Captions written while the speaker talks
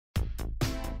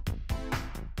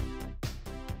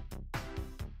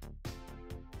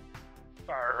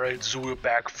Alright, so we're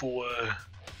back for,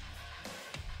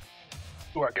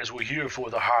 I guess we're here for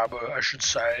the harbor, I should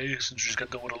say, since we just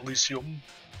got done with Elysium.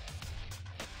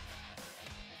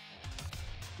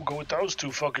 We'll go with those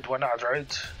two, fuck it, why not,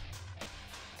 right?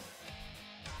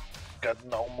 Got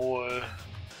no more.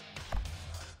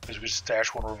 Because we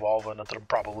stash one revolver, not that I'm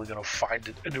probably gonna find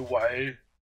it anyway.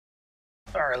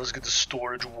 Alright, let's get the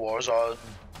storage wars on.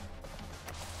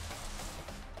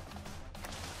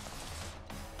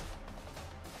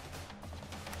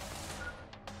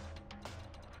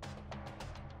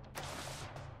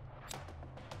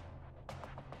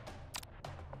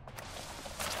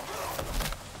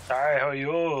 Hi, how are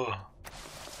you?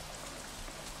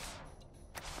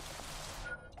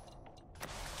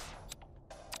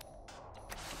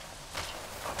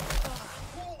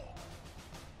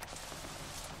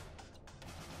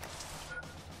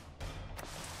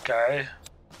 Okay.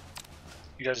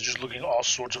 You guys are just looking all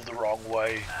sorts of the wrong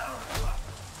way.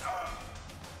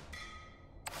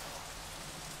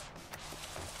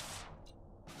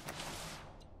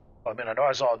 I mean, I know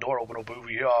I saw a door open up over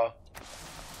here.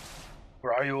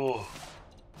 Where are you?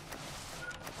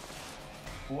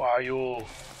 Who are you?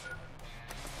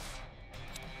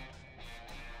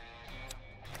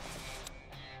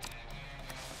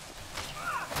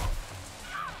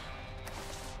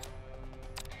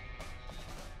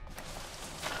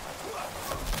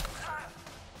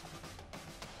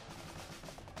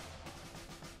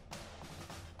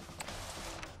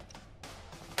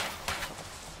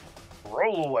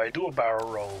 Roll away, do a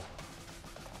barrel roll.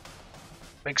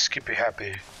 Make Skippy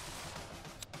happy.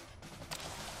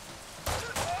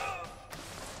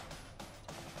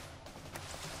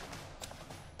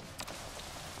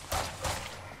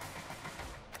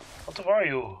 What the fuck are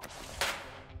you?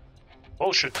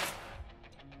 Bullshit.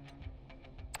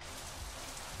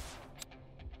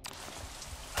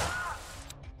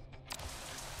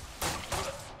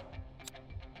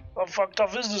 How fucked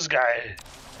up is this guy?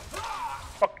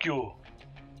 Fuck you.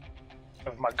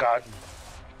 Have my gun.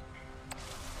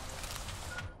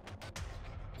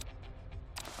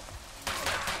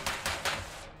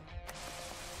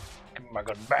 Give me my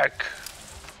gun back.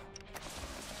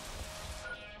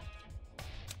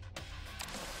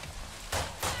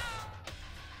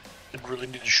 Didn't really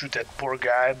need to shoot that poor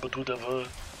guy, but whatever.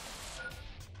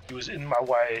 He was in my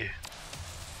way.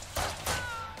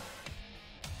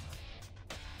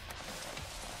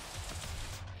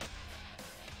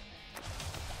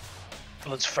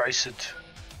 Let's face it,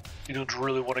 you don't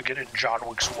really want to get in John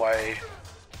Wick's way.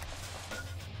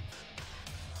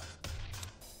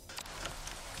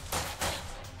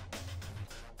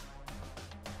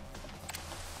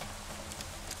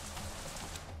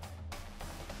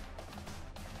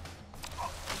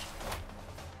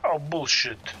 Oh,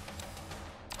 bullshit.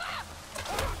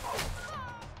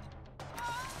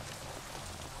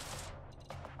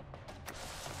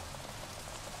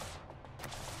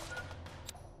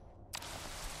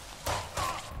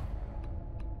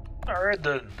 Alright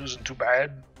then, isn't too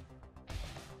bad.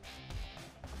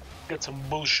 Get some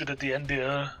bullshit at the end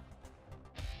here.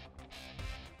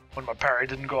 When my parry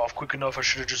didn't go off quick enough, I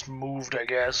should have just moved, I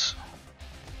guess.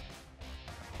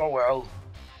 Oh well.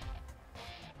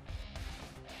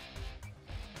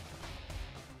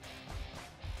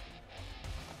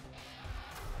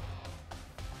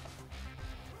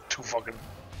 Too fucking...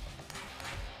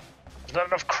 There's not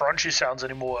enough crunchy sounds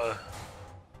anymore.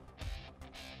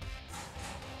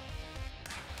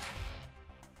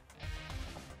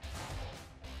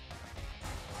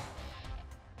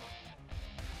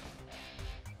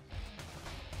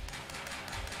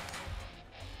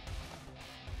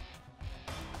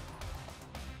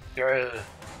 Yeah,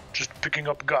 just picking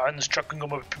up guns, chucking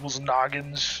them at people's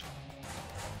noggins.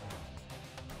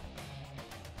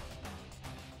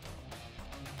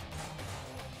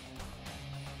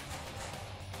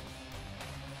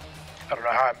 I don't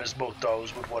know how I missed both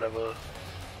those, but whatever.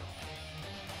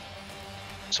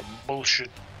 Some bullshit.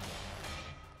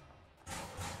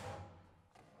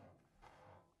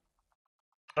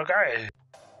 Okay.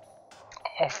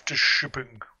 Off to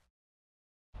shipping.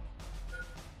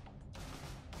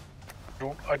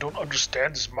 I don't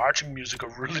understand this marching music, I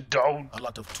really don't. A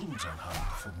lot of tools on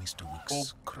hand for Mr.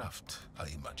 Wick's craft, I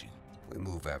imagine. We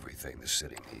move everything the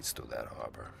city needs to that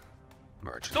harbor.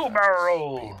 Merchandise, Do a barrel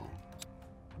roll. people,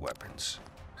 weapons.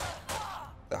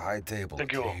 The High Table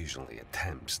occasionally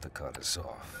attempts to cut us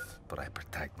off, but I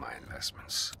protect my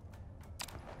investments.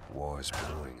 War is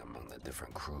brewing among the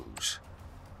different crews.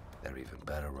 They're even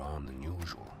better on than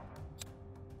usual.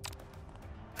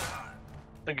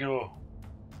 Thank you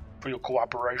for your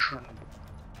cooperation.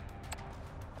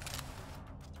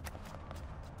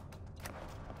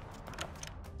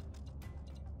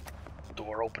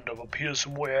 door opened up here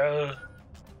somewhere.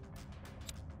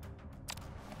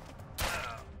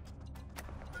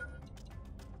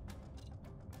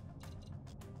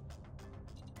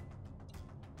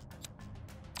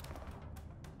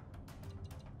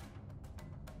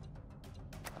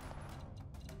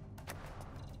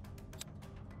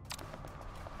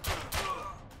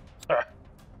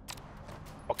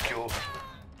 Fuck you.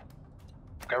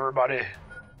 Fuck everybody.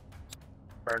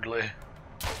 Friendly.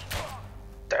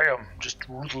 Damn, just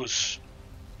ruthless.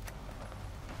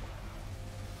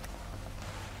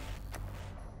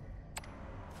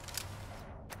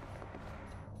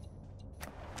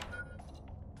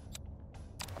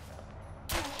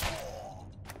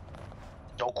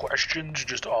 No questions,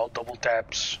 just all double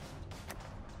taps.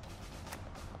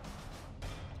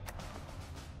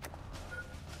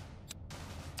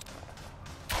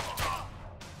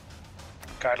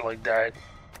 Kinda like that.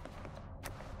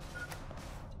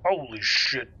 Holy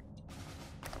shit.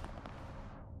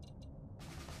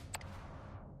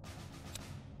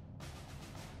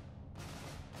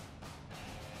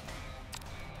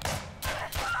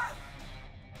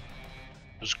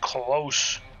 It was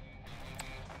close.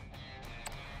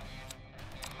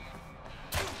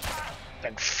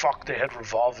 Thank fuck they had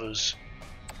revolvers.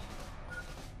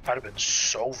 I'd have been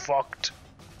so fucked.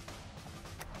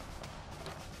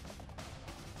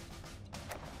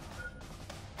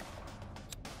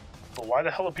 But why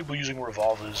the hell are people using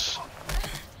revolvers?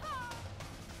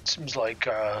 Seems like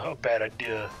a bad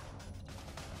idea.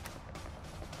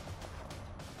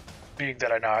 Being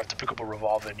that I now have to pick up a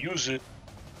revolver and use it,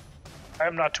 I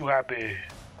am not too happy.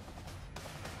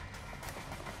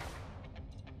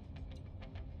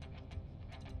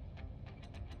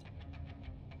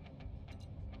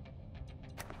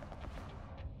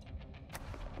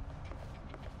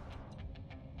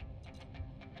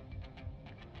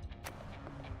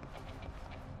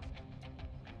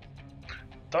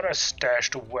 Thought I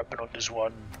stashed a weapon on this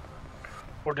one.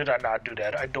 Or did I not do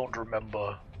that? I don't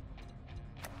remember.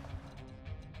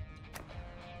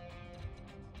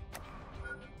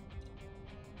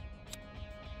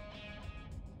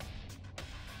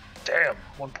 Damn,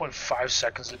 1.5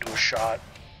 seconds to do a shot.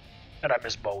 And I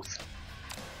missed both.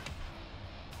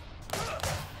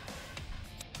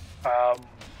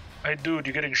 Hey dude,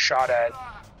 you're getting shot at.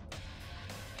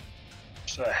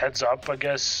 Just a heads up, I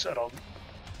guess. I don't...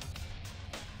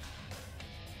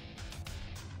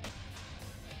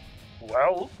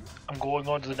 Well, I'm going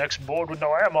on to the next board with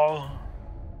no ammo.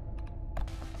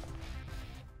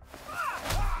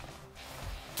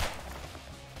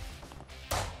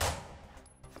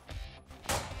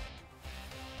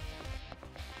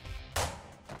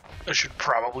 I should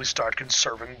probably start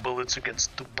conserving bullets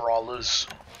against the brawlers.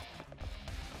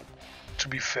 To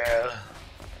be fair.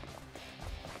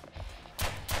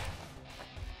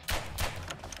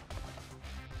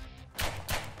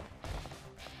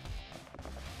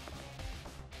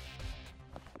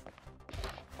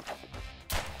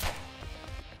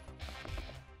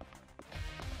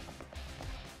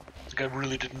 I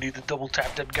really didn't need to double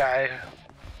tap that guy.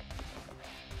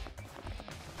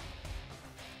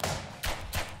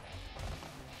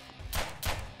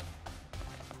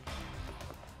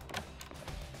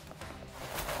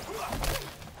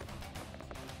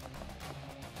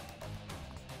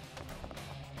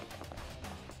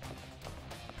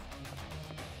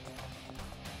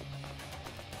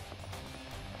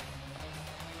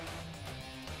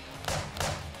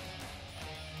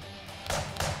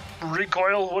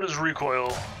 Recoil? What is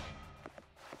recoil?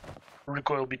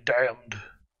 Recoil be damned.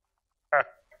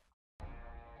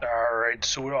 Alright,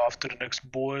 so we're off to the next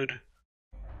board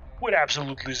with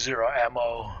absolutely zero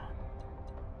ammo.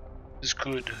 This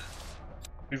could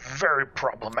be very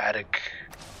problematic.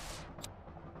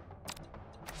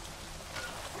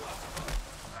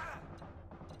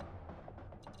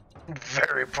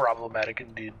 Very problematic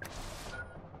indeed.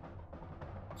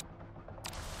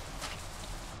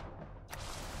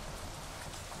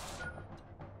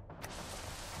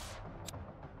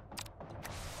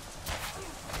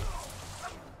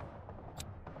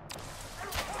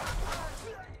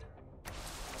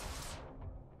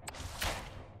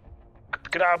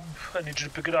 Pick it up. I need you to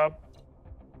pick it up.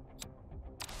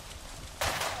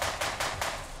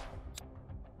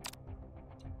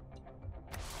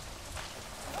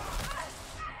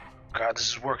 God, this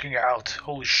is working out.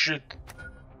 Holy shit.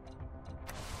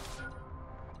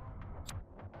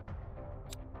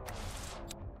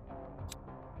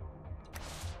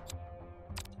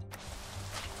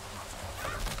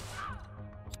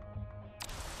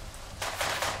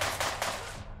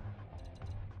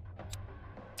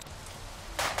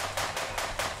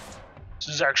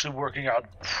 This is actually working out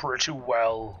pretty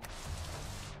well.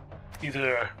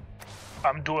 Either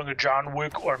I'm doing a John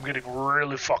Wick or I'm getting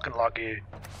really fucking lucky.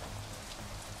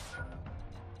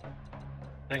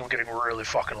 I think I'm getting really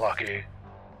fucking lucky.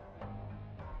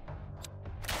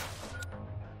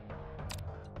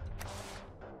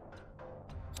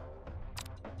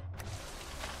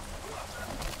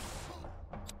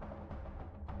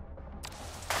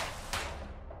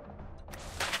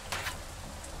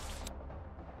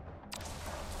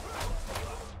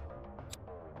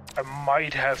 I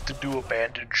might have to do a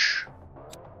bandage.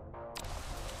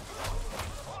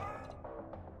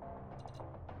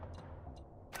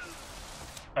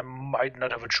 I might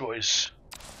not have a choice.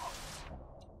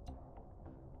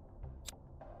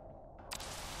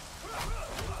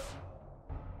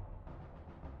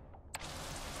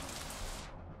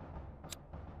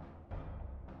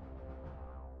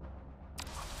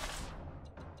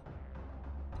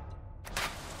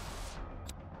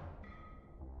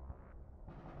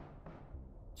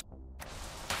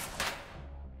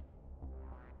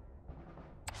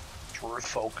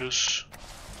 Refocus.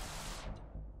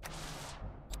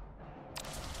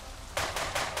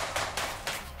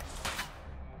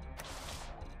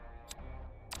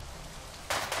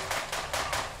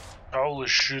 Holy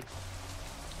shit.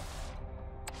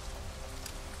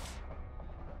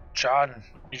 John,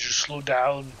 you just slow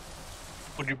down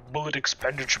with your bullet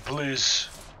expenditure, please.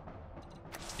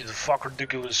 You're the fuck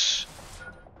ridiculous.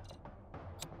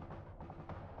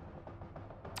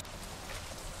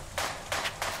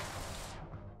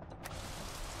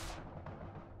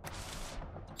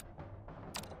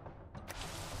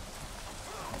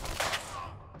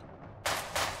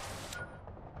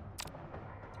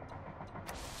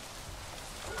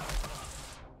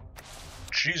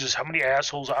 Jesus, how many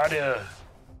assholes are there?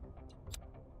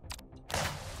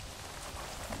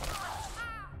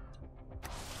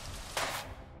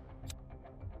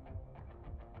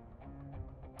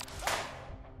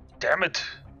 Damn it.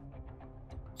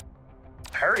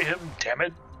 Parry him, damn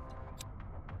it.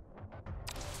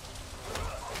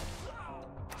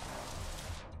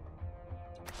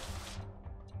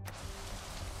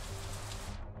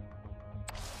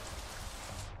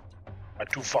 My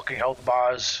 2 fucking health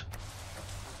bars.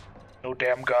 No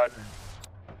damn gun.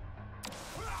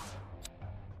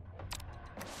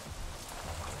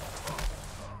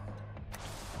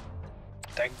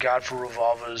 Thank God for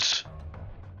revolvers.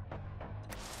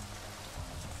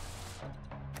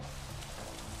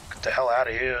 Get the hell out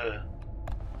of here.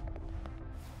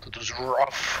 That was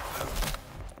rough.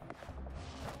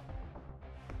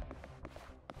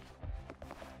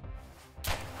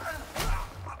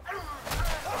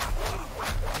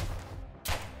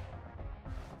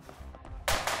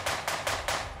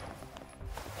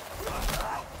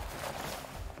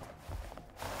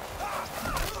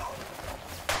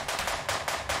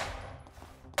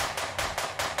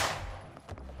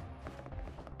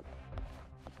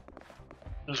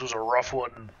 This was a rough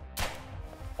one,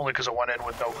 only because I went in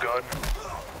with no gun.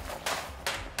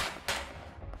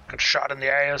 Got shot in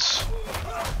the ass.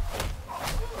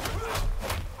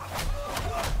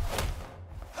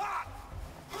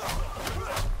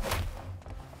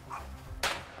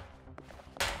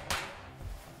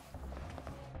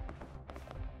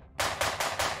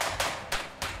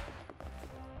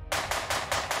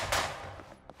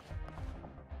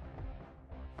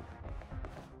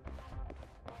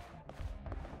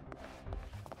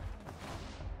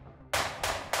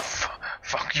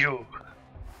 Fuck you.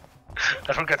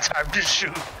 I don't got time to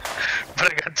shoot,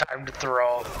 but I got time to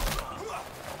throw.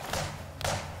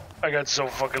 I got so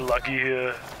fucking lucky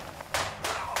here.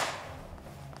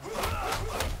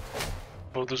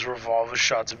 Both those revolver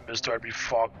shots have missed or I'd be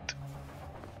fucked.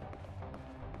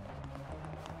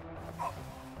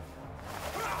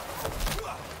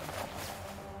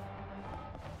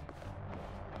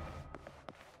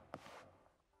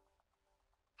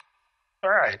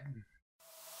 Alright.